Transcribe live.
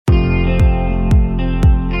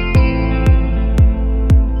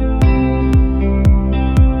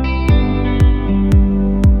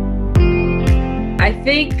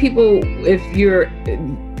think people, if you're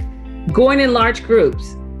going in large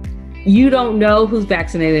groups, you don't know who's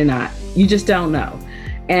vaccinated or not. You just don't know.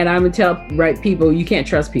 And I'm going to tell people, you can't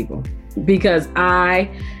trust people, because I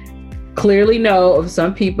clearly know of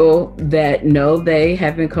some people that know they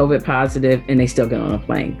have been COVID positive and they still get on a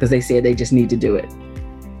plane because they said they just need to do it.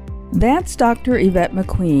 That's Dr. Yvette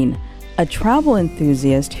McQueen, a travel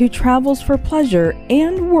enthusiast who travels for pleasure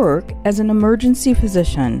and work as an emergency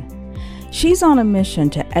physician. She's on a mission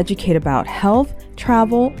to educate about health,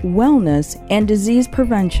 travel, wellness, and disease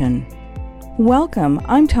prevention. Welcome,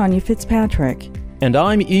 I'm Tanya Fitzpatrick. And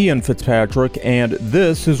I'm Ian Fitzpatrick, and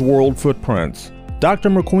this is World Footprints. Dr.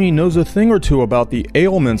 McQueen knows a thing or two about the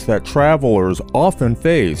ailments that travelers often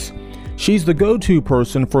face. She's the go-to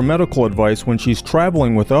person for medical advice when she's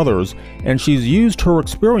traveling with others, and she's used her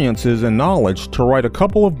experiences and knowledge to write a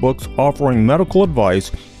couple of books offering medical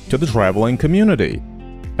advice to the traveling community.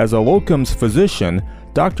 As a locums physician,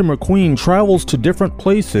 Dr. McQueen travels to different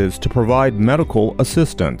places to provide medical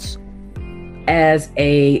assistance. As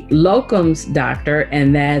a locums doctor,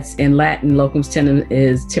 and that's in Latin, locums tenens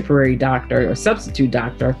is temporary doctor or substitute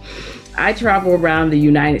doctor, I travel around the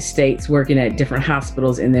United States working at different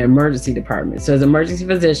hospitals in their emergency department. So as an emergency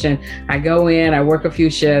physician, I go in, I work a few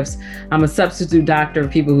shifts. I'm a substitute doctor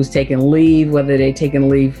of people who's taking leave, whether they're taking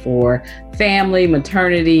leave for family,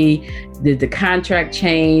 maternity, did the contract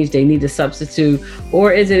change, they need a substitute,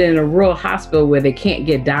 or is it in a rural hospital where they can't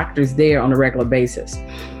get doctors there on a regular basis?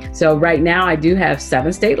 So right now I do have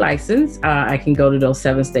 7 state license. I can go to those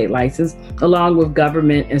 7 state license along with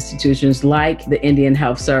government institutions like the Indian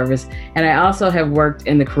Health Service. And I also have worked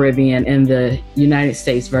in the Caribbean, in the United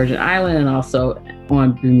States Virgin Island, and also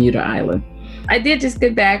on Bermuda Island. I did just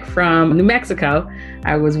get back from New Mexico.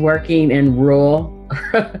 I was working in rural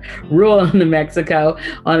New Mexico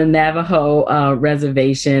on a Navajo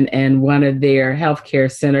reservation and one of their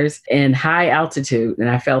healthcare centers in high altitude, and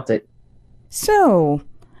I felt it. So,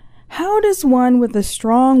 how does one with a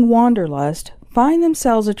strong wanderlust find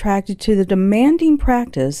themselves attracted to the demanding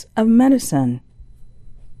practice of medicine?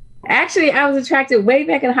 Actually, I was attracted way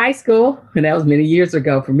back in high school, and that was many years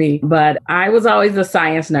ago for me, but I was always a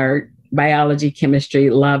science nerd. Biology, chemistry,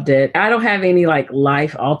 loved it. I don't have any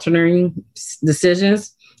life-altering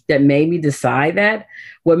decisions that made me decide that.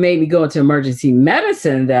 What made me go into emergency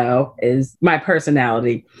medicine, though, is my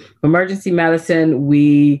personality. Emergency medicine,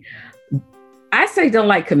 I say don't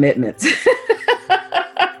like commitments.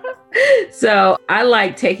 So I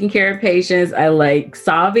like taking care of patients. I like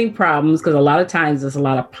solving problems because a lot of times there's a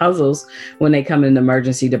lot of puzzles when they come in the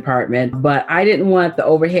emergency department. But I didn't want the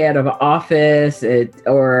overhead of an office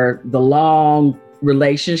or the long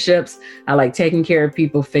relationships. I like taking care of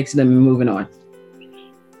people, fixing them, and moving on.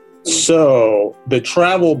 So the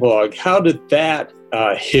travel bug, how did that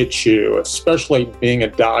hit you, especially being a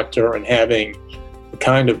doctor and having the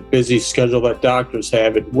kind of busy schedule that doctors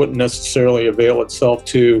have? It wouldn't necessarily avail itself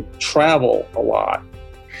to travel a lot.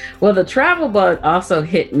 Well, the travel bug also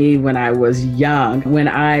hit me when I was young. When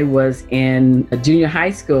I was in a junior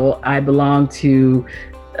high school, I belonged to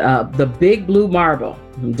the Big Blue Marble.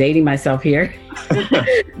 I'm dating myself here.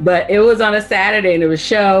 But it was on a Saturday and it was a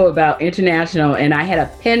show about international, and I had a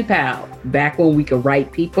pen pal back when we could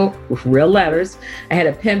write people with real letters. I had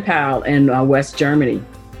a pen pal in West Germany.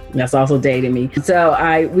 That's also dating me.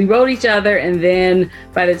 So we wrote each other, and then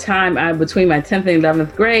by the time between my 10th and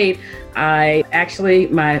 11th grade,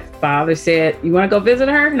 my father said, "You want to go visit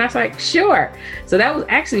her?" And I was like, "Sure." So that was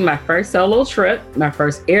actually my first solo trip, my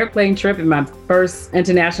first airplane trip, and my first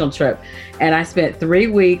international trip. And I spent 3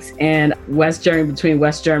 weeks in West Germany, between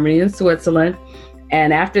West Germany and Switzerland.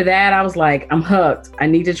 And after that, I was like, I'm hooked. I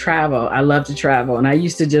need to travel. I love to travel. And I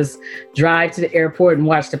used to just drive to the airport and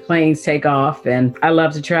watch the planes take off. And I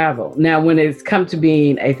love to travel. Now, when it's come to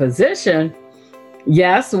being a physician,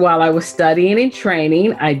 yes, while I was studying and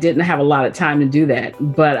training, I didn't have a lot of time to do that.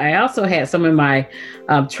 But I also had some of my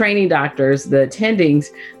training doctors, the attendings,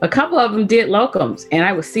 a couple of them did locums. And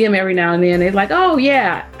I would see them every now and then. They're like, "Oh,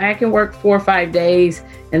 yeah, I can work 4 or 5 days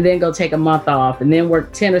and then go take a month off and then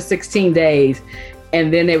work 10 or 16 days.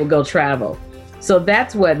 And then they would go travel." So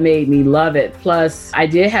that's what made me love it. Plus, I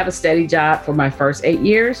did have a steady job for my first 8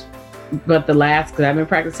 years, but because I've been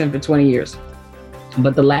practicing for 20 years.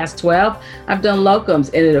 But the last 12, I've done locums,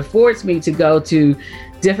 and it affords me to go to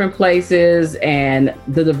different places, and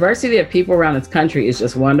the diversity of people around this country is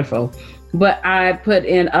just wonderful. But I put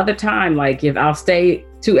in other time, like if I'll stay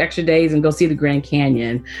 2 extra days and go see the Grand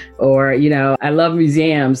Canyon, or, I love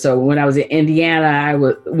museums. So when I was in Indiana,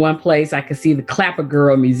 one place I could see the Clapper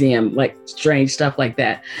Girl Museum, like strange stuff like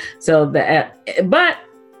that. So but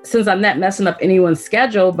since I'm not messing up anyone's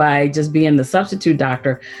schedule by just being the substitute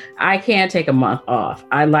doctor, I can take a month off.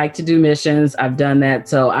 I like to do missions. I've done that.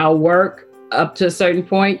 So I'll work up to a certain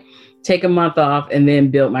point, take a month off, and then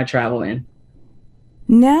build my travel in.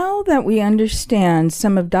 Now that we understand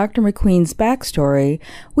some of Dr. McQueen's backstory,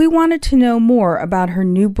 we wanted to know more about her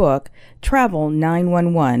new book, Travel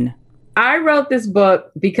 911. I wrote this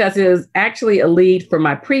book because it was actually a lead for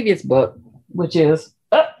my previous book, which is,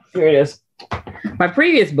 here it is. My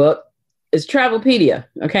previous book is Travelpedia,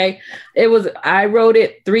 okay? I wrote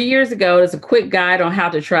it 3 years ago. It's a quick guide on how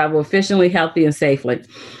to travel efficiently, healthy, and safely.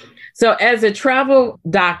 So as a travel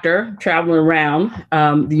doctor, traveling around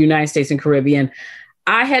the United States and Caribbean,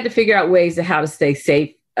 I had to figure out ways of how to stay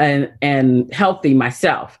safe and healthy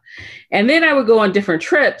myself. And then I would go on different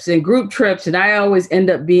trips and group trips, and I always end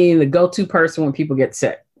up being the go-to person when people get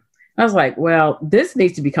sick. I was like, well, this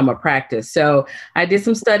needs to become a practice. So I did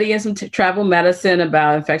some study and some travel medicine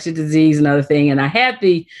about infectious disease and other thing. And I had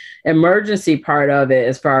the emergency part of it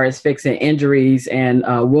as far as fixing injuries and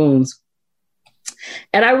wounds.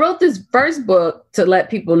 And I wrote this first book to let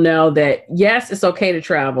people know that, yes, it's okay to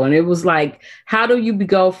travel. And it was like, how do you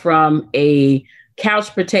go from a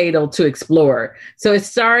couch potato to explorer? So it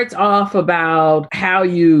starts off about how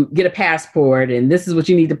you get a passport, and this is what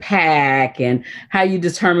you need to pack, and how you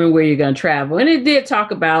determine where you're going to travel. And it did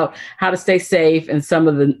talk about how to stay safe and some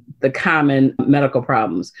of the common medical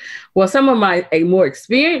problems. Well, some of my more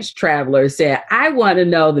experienced travelers said, I want to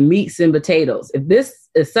know the meats and potatoes.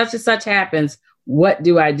 If such and such happens, what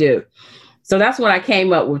do I do? So that's when I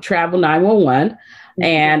came up with Travel 911.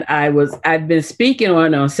 And I've been speaking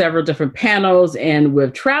on several different panels and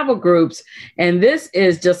with travel groups. And this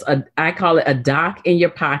is just I call it a doc in your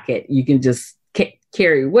pocket. You can just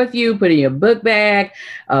carry with you, put in your book bag,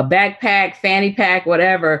 a backpack, fanny pack,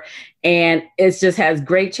 whatever. And it just has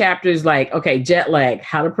great chapters like, okay, jet lag,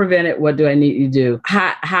 how to prevent it. What do I need to do?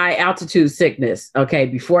 High altitude sickness. Okay,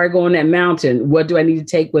 before I go on that mountain, what do I need to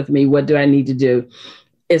take with me? What do I need to do?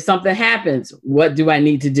 If something happens, what do I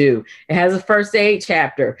need to do? It has a first aid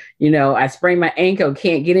chapter. I sprained my ankle,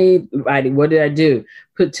 can't get anybody. What did I do?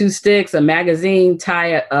 Put 2 sticks, a magazine,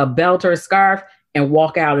 tie a belt or a scarf, and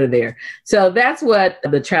walk out of there. So that's what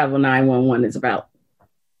the Travel 911 is about.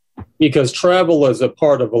 Because travel is a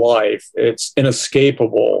part of life. It's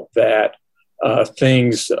inescapable that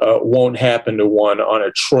things won't happen to one on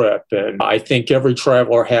a trip. And I think every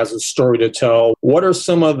traveler has a story to tell. What are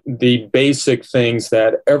some of the basic things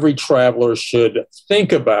that every traveler should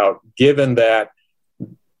think about, given that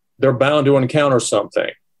they're bound to encounter something?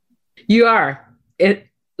 You are.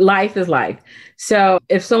 Life is life. So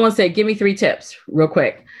if someone said, give me 3 tips real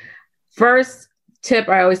quick. First tip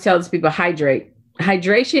I always tell these people, hydrate.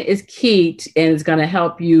 Hydration is key and it's going to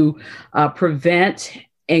help you prevent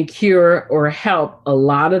and cure or help a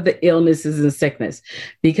lot of the illnesses and sickness.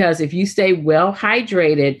 Because if you stay well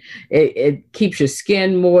hydrated, it keeps your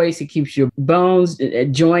skin moist, it keeps your bones,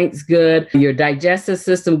 joints good, your digestive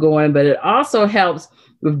system going, but it also helps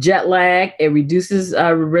with jet lag. It reduces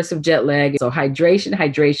risk of jet lag. So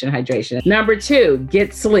hydration. Number 2,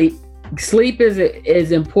 get sleep. Sleep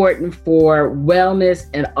is important for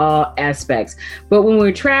wellness in all aspects. But when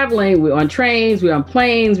we're traveling, we're on trains, we're on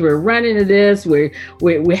planes, we're running to this, we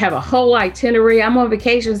have a whole itinerary. I'm on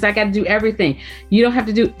vacations, I got to do everything. You don't have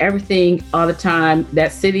to do everything all the time.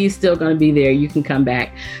 That city is still going to be there. You can come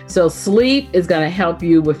back. So sleep is going to help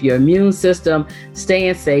you with your immune system,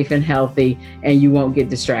 staying safe and healthy, and you won't get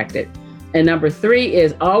distracted. And number 3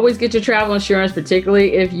 is always get your travel insurance,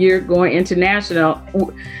 particularly if you're going international.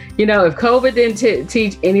 If COVID didn't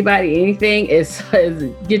teach anybody anything, is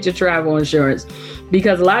get your travel insurance,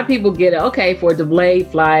 because a lot of people get it, okay, for a delayed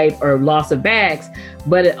flight or loss of bags,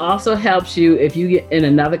 but it also helps you if you get in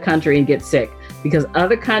another country and get sick, because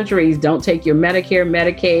other countries don't take your Medicare,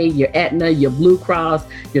 Medicaid, your Aetna, your Blue Cross,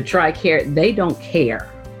 your TRICARE. They don't care.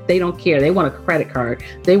 They don't care. They want a credit card.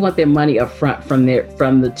 They want their money up front from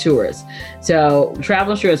the tourists. So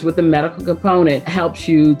travel insurance with the medical component helps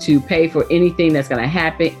you to pay for anything that's going to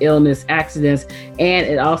happen, illness, accidents, and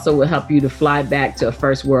it also will help you to fly back to a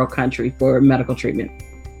first world country for medical treatment.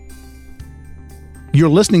 You're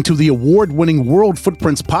listening to the award-winning World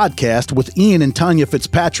Footprints podcast with Ian and Tanya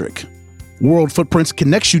Fitzpatrick. World Footprints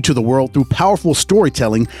connects you to the world through powerful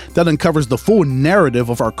storytelling that uncovers the full narrative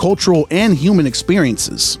of our cultural and human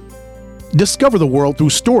experiences. Discover the world through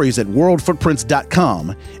stories at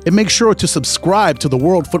worldfootprints.com, and make sure to subscribe to the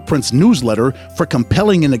World Footprints newsletter for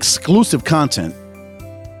compelling and exclusive content.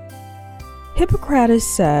 Hippocrates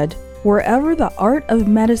said, "Wherever the art of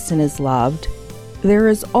medicine is loved, there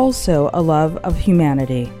is also a love of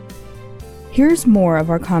humanity." Here's more of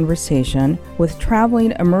our conversation with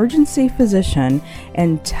traveling emergency physician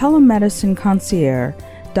and telemedicine concierge,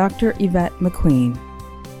 Dr. Yvette McQueen.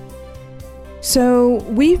 So,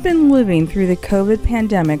 we've been living through the COVID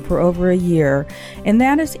pandemic for over a year, and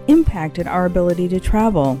that has impacted our ability to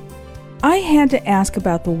travel. I had to ask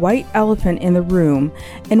about the white elephant in the room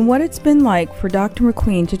and what it's been like for Dr.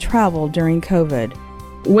 McQueen to travel during COVID.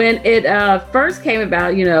 When it first came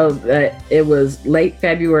about, it was late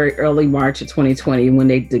February, early March of 2020 when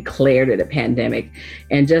they declared it a pandemic.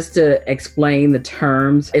 And just to explain the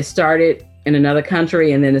terms, it started in another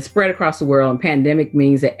country and then it spread across the world. And pandemic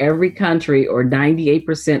means that every country or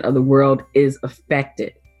 98% of the world is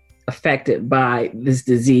affected by this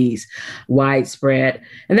disease, widespread.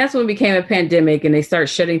 And that's when it became a pandemic and they start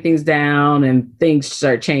shutting things down and things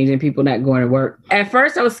start changing, people not going to work. At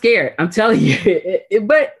first I was scared, I'm telling you,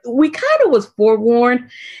 but we kind of was forewarned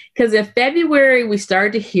because in February we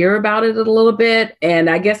started to hear about it a little bit. And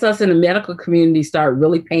I guess us in the medical community started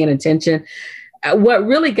really paying attention. What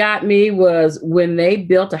really got me was when they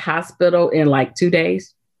built a hospital in like 2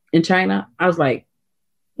 days in China, I was like,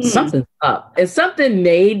 something's up. And something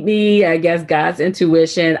made me, I guess, God's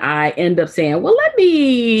intuition. I end up saying, well, let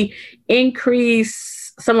me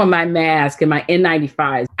increase some of my mask and my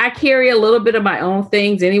N95s. I carry a little bit of my own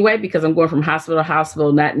things anyway, because I'm going from hospital to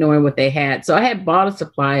hospital, not knowing what they had. So I had bought a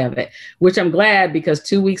supply of it, which I'm glad because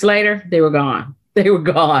 2 weeks later, they were gone.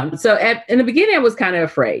 So in the beginning, I was kind of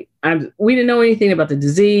afraid. We didn't know anything about the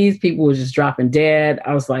disease. People were just dropping dead.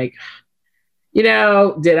 I was like, did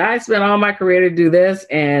I spend all my career to do this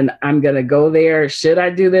and I'm going to go there? Should I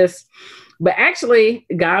do this? But actually,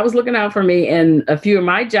 God was looking out for me, and a few of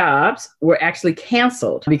my jobs were actually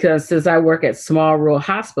canceled because since I work at small rural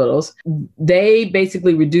hospitals, they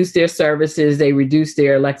basically reduced their services. They reduced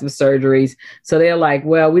their elective surgeries. So they're like,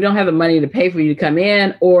 well, we don't have the money to pay for you to come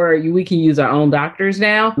in, or we can use our own doctors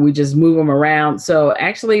now. We just move them around. So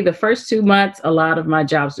actually, the first 2 months, a lot of my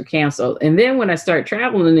jobs were canceled. And then when I started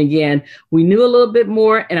traveling again, we knew a little bit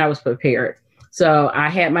more and I was prepared. So I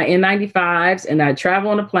had my N95s and I travel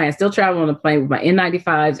on a plane, still travel on a plane with my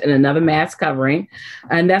N95s and another mask covering.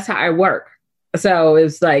 And that's how I work. So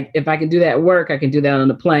it's like, if I can do that at work, I can do that on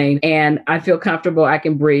the plane and I feel comfortable. I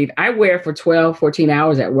can breathe. I wear for 12, 14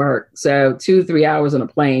 hours at work. So 2-3 hours on a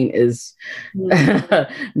plane is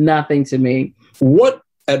nothing to me. What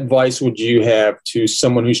advice would you have to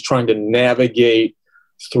someone who's trying to navigate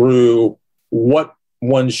through what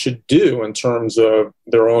one should do in terms of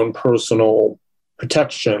their own personal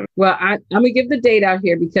protection? Well, I'm going to give the date out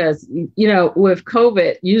here because, with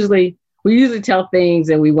COVID, we usually tell things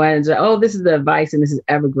and we want to, oh, this is the advice and this is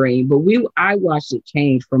evergreen. But I watched it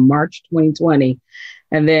change from March 2020.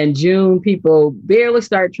 And then June, people barely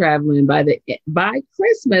start traveling. By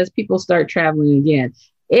Christmas, people start traveling again.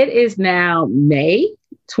 It is now May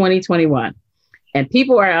 2021 and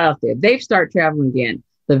people are out there. They've started traveling again.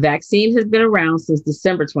 The vaccine has been around since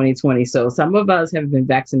December 2020. So some of us have been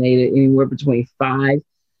vaccinated anywhere between 5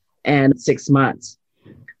 and 6 months.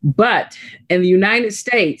 But in the United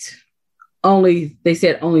States, they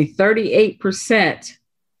said only 38%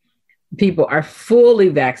 people are fully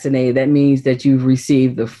vaccinated. That means that you've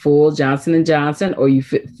received the full Johnson & Johnson or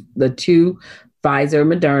the 2 Pfizer,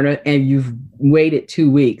 Moderna, and you've waited 2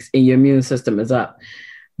 weeks and your immune system is up.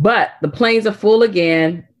 But the planes are full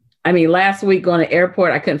again. I mean, last week going to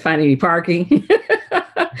airport, I couldn't find any parking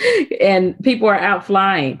and people are out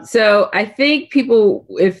flying. So I think people,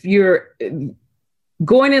 if you're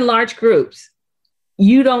going in large groups,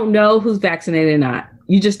 you don't know who's vaccinated or not.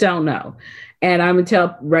 You just don't know. And I'm going to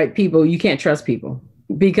tell people, you can't trust people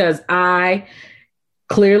because I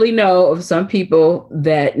clearly know of some people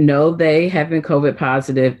that know they have been COVID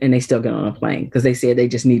positive and they still get on a plane because they said they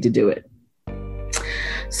just need to do it.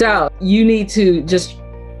 So you need to just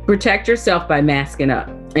protect yourself by masking up.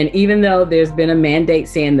 And even though there's been a mandate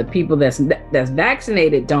saying the people that's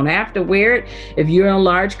vaccinated don't have to wear it, if you're in a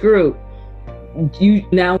large group, you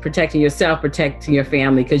now protecting yourself, protecting your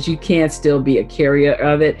family, because you can still be a carrier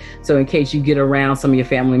of it. So in case you get around some of your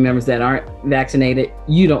family members that aren't vaccinated,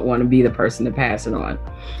 you don't want to be the person to pass it on.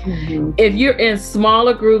 Mm-hmm. If you're in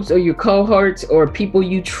smaller groups or your cohorts or people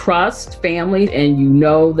you trust, families, and you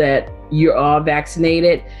know that you're all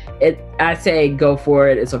vaccinated, I say go for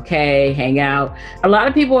it. It's okay. Hang out. A lot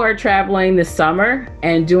of people are traveling this summer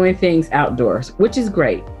and doing things outdoors, which is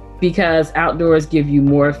great because outdoors give you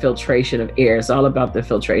more filtration of air. It's all about the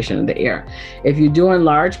filtration of the air. If you're doing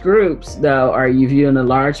large groups though, or if you're in a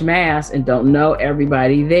large mass and don't know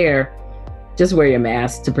everybody there, just wear your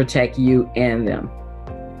mask to protect you and them.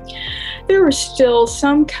 There were still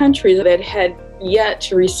some countries that had yet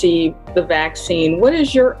to receive the vaccine, what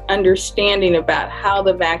is your understanding about how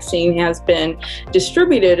the vaccine has been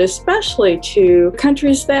distributed, especially to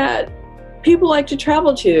countries that people like to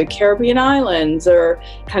travel to, Caribbean islands or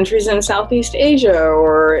countries in Southeast Asia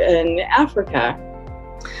or in Africa?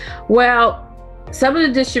 Well, some of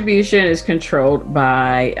the distribution is controlled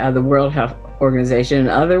by the World Health Organization, and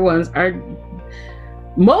other ones are,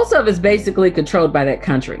 most of it's basically controlled by that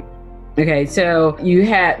country. Okay, so you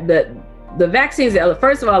have the vaccines.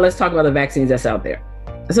 First of all, let's talk about the vaccines that's out there.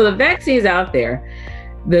 So the vaccines out there,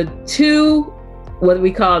 the two, what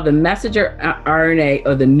we call the messenger RNA,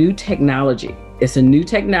 or the new technology. It's a new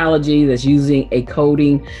technology that's using a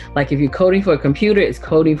coding, like if you're coding for a computer, it's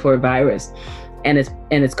coding for a virus. And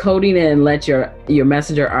it's coding it and let your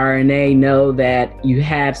messenger RNA know that you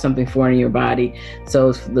have something foreign in your body. So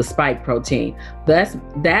it's the spike protein.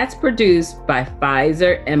 That's produced by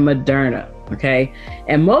Pfizer and Moderna. Okay,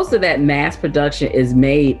 and most of that mass production is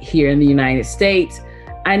made here in the United States.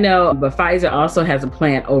 I know, but Pfizer also has a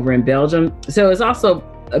plant over in Belgium, so it's also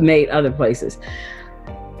made other places.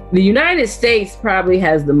 The United States probably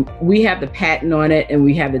we have the patent on it, and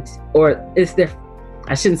we have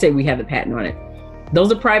I shouldn't say we have the patent on it.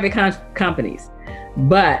 Those are private companies.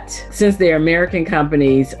 But since they're American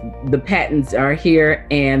companies, the patents are here,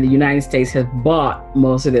 and the United States has bought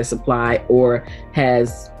most of their supply or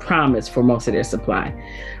has promised for most of their supply.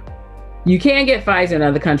 You can get Pfizer in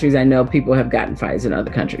other countries. I know people have gotten Pfizer in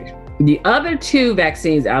other countries. The other two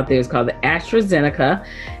vaccines out there is called the AstraZeneca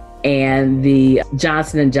and the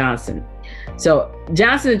Johnson & Johnson. So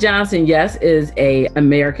Johnson & Johnson, yes, is a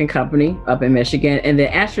American company up in Michigan. And the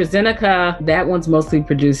AstraZeneca, that one's mostly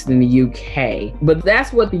produced in the UK. But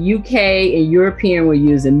that's what the UK and European were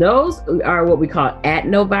using. Those are what we call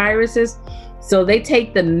adenoviruses. So they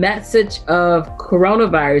take the message of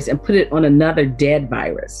coronavirus and put it on another dead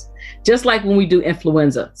virus, just like when we do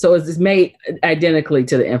influenza. So it's made identically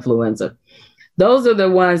to the influenza. Those are the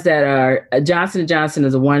ones that are, Johnson & Johnson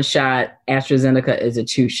is a 1-shot, AstraZeneca is a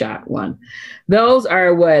 2-shot one. Those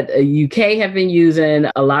are what UK have been using,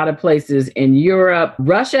 a lot of places in Europe.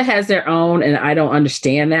 Russia has their own, and I don't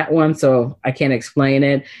understand that one, so I can't explain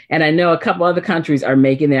it. And I know a couple other countries are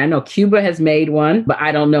making it. I know Cuba has made one, but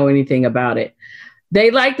I don't know anything about it. They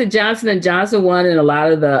like the Johnson & Johnson one in a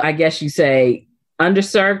lot of the, I guess you say,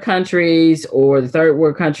 underserved countries or the third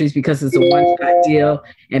world countries, because it's a one-shot deal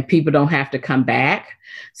and people don't have to come back.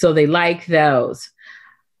 So they like those.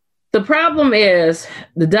 The problem is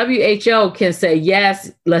the WHO can say,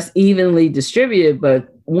 yes, let's evenly distribute it. But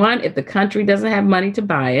one, if the country doesn't have money to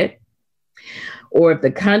buy it, or if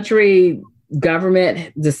the country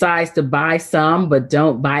government decides to buy some, but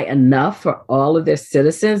don't buy enough for all of their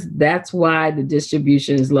citizens, that's why the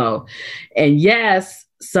distribution is low. And yes,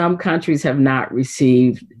 some countries have not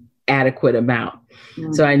received adequate amount.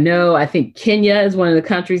 Mm-hmm. So I think Kenya is one of the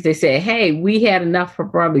countries. They say, hey, we had enough for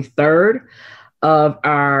probably third of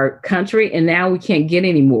our country, and now we can't get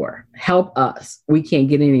any more. Help us. We can't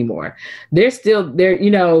get any more. They're still there.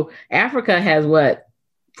 Africa has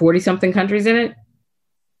 40 something countries in it,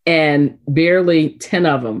 and barely 10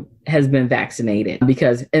 of them has been vaccinated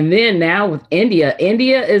and then now with India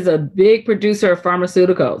is a big producer of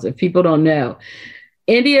pharmaceuticals. If people don't know,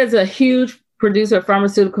 India is a huge producer of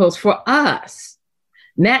pharmaceuticals for us,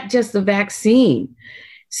 not just the vaccine.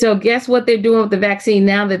 So guess what they're doing with the vaccine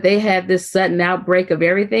now that they had this sudden outbreak of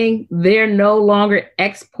everything? They're no longer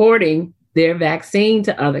exporting their vaccine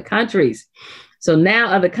to other countries. So now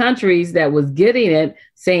other countries that was getting it,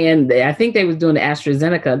 saying, I think they was doing the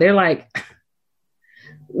AstraZeneca, they're like,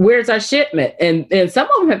 where's our shipment? And some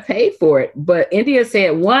of them have paid for it. But India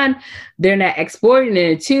said, one, they're not exporting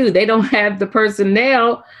it. And two, they don't have the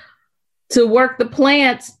personnel to work the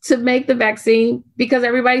plants to make the vaccine because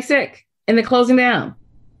everybody's sick and they're closing down.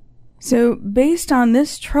 So based on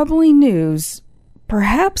this troubling news,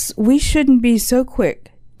 perhaps we shouldn't be so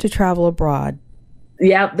quick to travel abroad.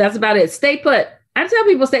 Yeah, that's about it. Stay put. I tell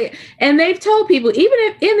people stay, and they've told people, even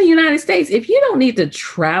if in the United States, if you don't need to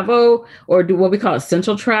travel or do what we call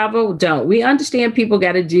essential travel, don't. We understand people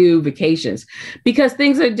got to do vacations because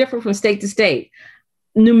things are different from state to state.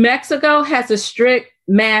 New Mexico has a strict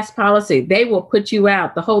mask policy. They will put you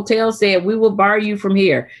out. The hotel said, we will bar you from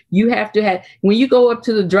here. You have to have, when you go up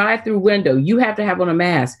to the drive-through window, you have to have on a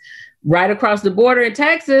mask. Right across the border in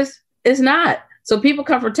Texas, it's not. So people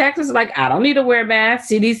come from Texas like, I don't need to wear a mask.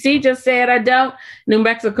 CDC just said I don't. New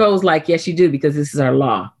Mexico's like, yes, you do, because this is our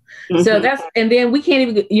law. Mm-hmm. So and then we can't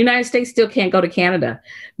even, United States still can't go to Canada.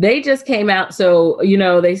 They just came out. So,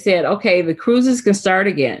 they said, okay, the cruises can start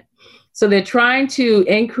again. So they're trying to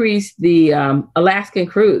increase the Alaskan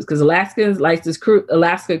cruise, because Alaskans like this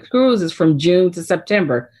Alaska cruise is from June to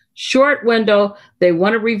September. Short window. They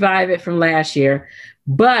want to revive it from last year.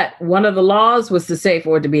 But one of the laws was to say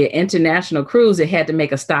for it to be an international cruise, it had to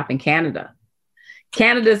make a stop in Canada.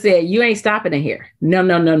 Canada said, you ain't stopping in here.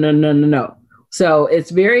 No. So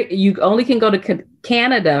you only can go to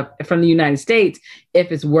Canada from the United States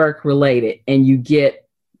if it's work related and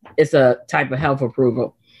it's a type of health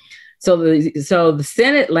approval. So the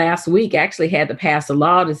Senate last week actually had to pass a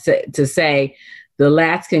law to say the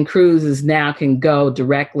Alaskan cruises now can go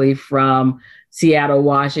directly from Seattle,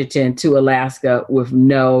 Washington to Alaska with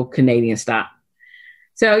no Canadian stop.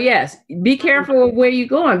 So yes, be careful of where you're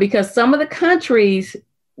going, because some of the countries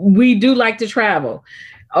we do like to travel,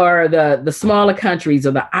 or the smaller countries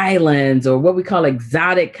or the islands or what we call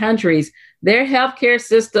exotic countries, their healthcare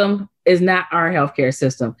system is not our healthcare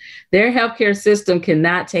system. Their healthcare system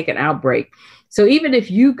cannot take an outbreak. So even if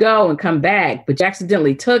you go and come back, but you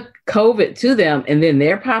accidentally took COVID to them and then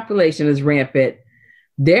their population is rampant,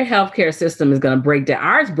 their healthcare system is going to break down.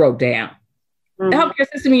 Ours broke down. The healthcare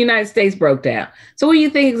system in the United States broke down. So what do you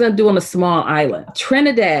think it's going to do on a small island?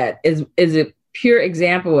 Trinidad is a pure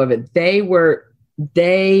example of it. They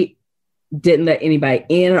didn't let anybody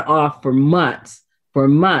in or off for months.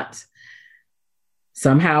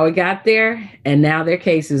 Somehow it got there, and now their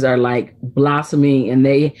cases are like blossoming, and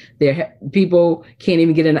their people can't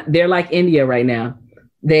even get in. They're like India right now.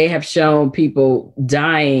 They have shown people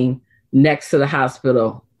dying next to the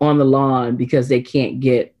hospital on the lawn because they can't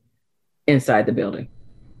get inside the building.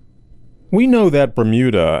 We know that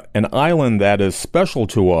Bermuda, an island that is special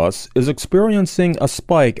to us, is experiencing a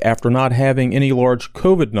spike after not having any large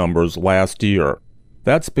COVID numbers last year.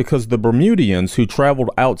 That's because the Bermudians who traveled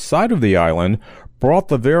outside of the island brought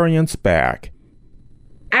the variants back.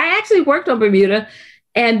 I actually worked on Bermuda,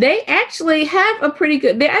 and they actually have a pretty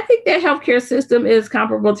good, I think their healthcare system is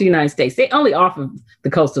comparable to the United States. They only off of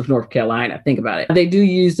the coast of North Carolina. Think about it. They do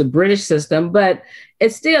use the British system, but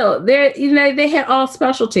it's still, they had all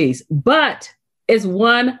specialties, but it's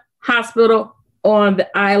one hospital on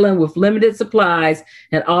the island with limited supplies,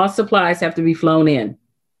 and all supplies have to be flown in.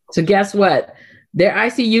 So guess what? Their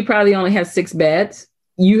ICU probably only has 6 beds.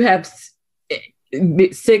 You have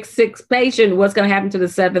six patients. What's going to happen to the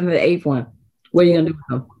 7th and the 8th one? What are you going to do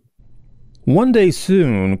with them? One day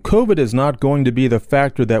soon, COVID is not going to be the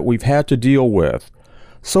factor that we've had to deal with.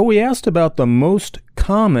 So we asked about the most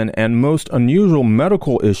common and most unusual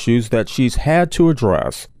medical issues that she's had to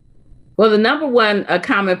address. Well, the number one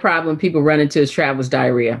common problem people run into is traveler's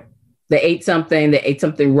diarrhea. They ate something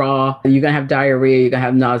raw, and you're going to have diarrhea, you're going to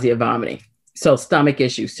have nausea, vomiting. So stomach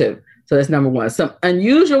issues too. So that's number one. Some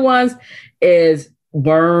unusual ones is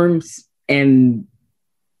worms and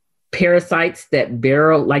parasites that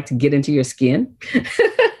like to get into your skin.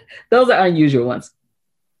 Those are unusual ones.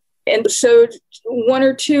 And so 1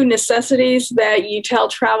 or 2 necessities that you tell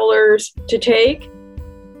travelers to take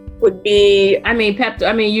would be,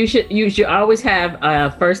 you should always have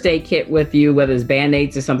a first aid kit with you, whether it's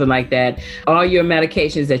Band-Aids or something like that. All your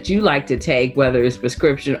medications that you like to take, whether it's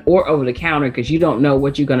prescription or over the counter, because you don't know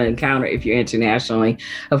what you're going to encounter if you're internationally.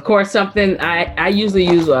 Of course, something I usually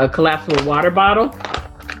use a collapsible water bottle.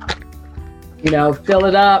 Fill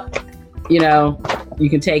it up. You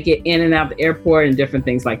can take it in and out the airport and different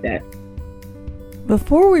things like that.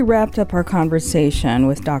 Before we wrapped up our conversation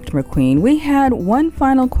with Dr. McQueen, we had one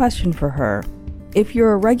final question for her. If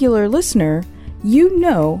you're a regular listener, you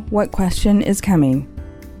know what question is coming.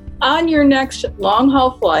 On your next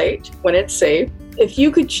long-haul flight, when it's safe, if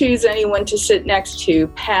you could choose anyone to sit next to,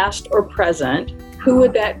 past or present, who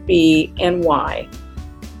would that be and why?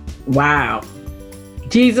 Wow.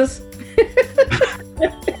 Jesus.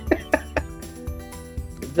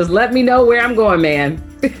 Just let me know where I'm going, man.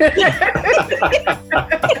 You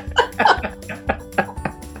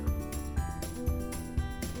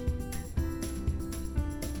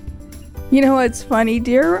know what's funny,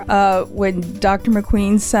 dear? When Dr.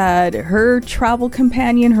 McQueen said her travel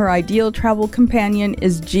companion, her ideal travel companion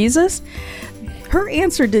is Jesus, her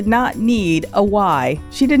answer did not need a why.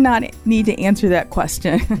 She did not need to answer that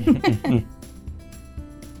question.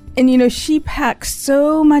 And, she packs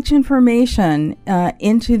so much information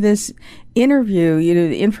into this interview,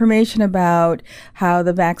 the information about how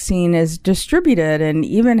the vaccine is distributed and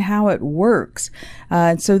even how it works.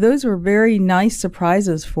 So those were very nice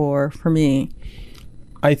surprises for me.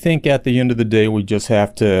 I think at the end of the day, we just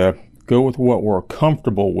have to go with what we're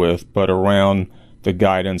comfortable with, but around the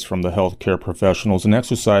guidance from the healthcare professionals, and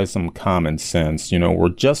exercise some common sense. We're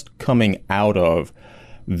just coming out of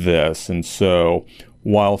this, and so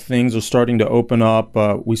while things are starting to open up,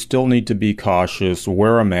 we still need to be cautious,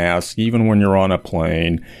 wear a mask, even when you're on a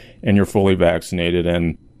plane and you're fully vaccinated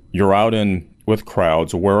and you're out with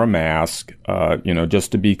crowds, wear a mask,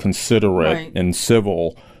 just to be considerate and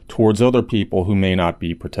civil towards other people who may not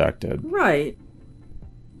be protected. Right.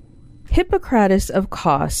 Hippocrates of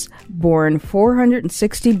Kos, born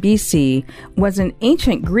 460 BC, was an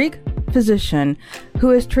ancient Greek physician who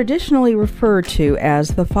is traditionally referred to as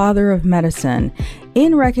the father of medicine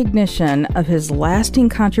in recognition of his lasting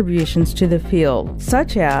contributions to the field,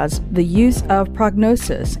 such as the use of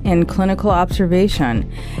prognosis in clinical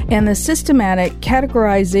observation and the systematic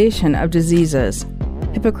categorization of diseases.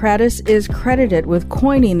 Hippocrates is credited with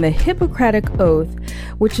coining the Hippocratic Oath,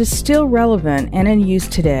 which is still relevant and in use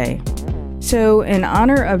today. So, in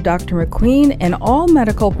honor of Dr. McQueen and all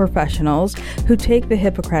medical professionals who take the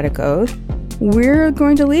Hippocratic Oath, we're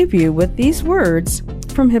going to leave you with these words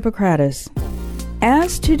from Hippocrates.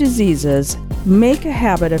 As to diseases, make a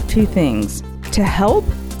habit of two things: to help,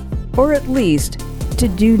 or at least to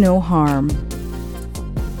do no harm.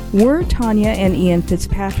 We're Tanya and Ian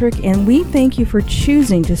Fitzpatrick, and we thank you for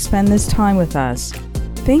choosing to spend this time with us.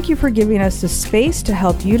 Thank you for giving us the space to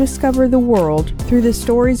help you discover the world through the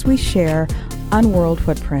stories we share on World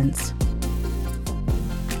Footprints.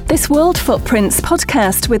 This World Footprints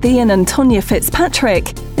podcast with Ian and Tanya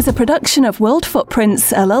Fitzpatrick is a production of World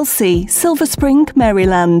Footprints LLC, Silver Spring,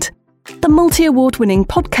 Maryland. The multi-award-winning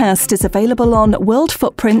podcast is available on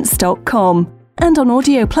worldfootprints.com and on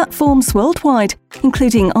audio platforms worldwide,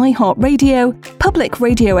 including iHeartRadio, Public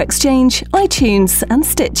Radio Exchange, iTunes, and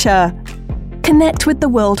Stitcher. Connect with the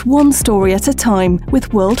world one story at a time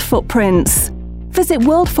with World Footprints. Visit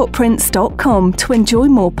worldfootprints.com to enjoy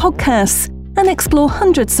more podcasts and explore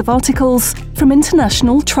hundreds of articles from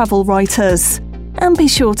international travel writers. And be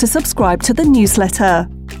sure to subscribe to the newsletter.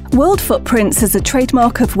 World Footprints is a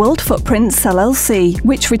trademark of World Footprints LLC,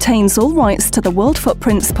 which retains all rights to the World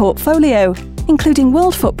Footprints portfolio, including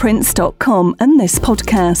worldfootprints.com and this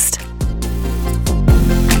podcast.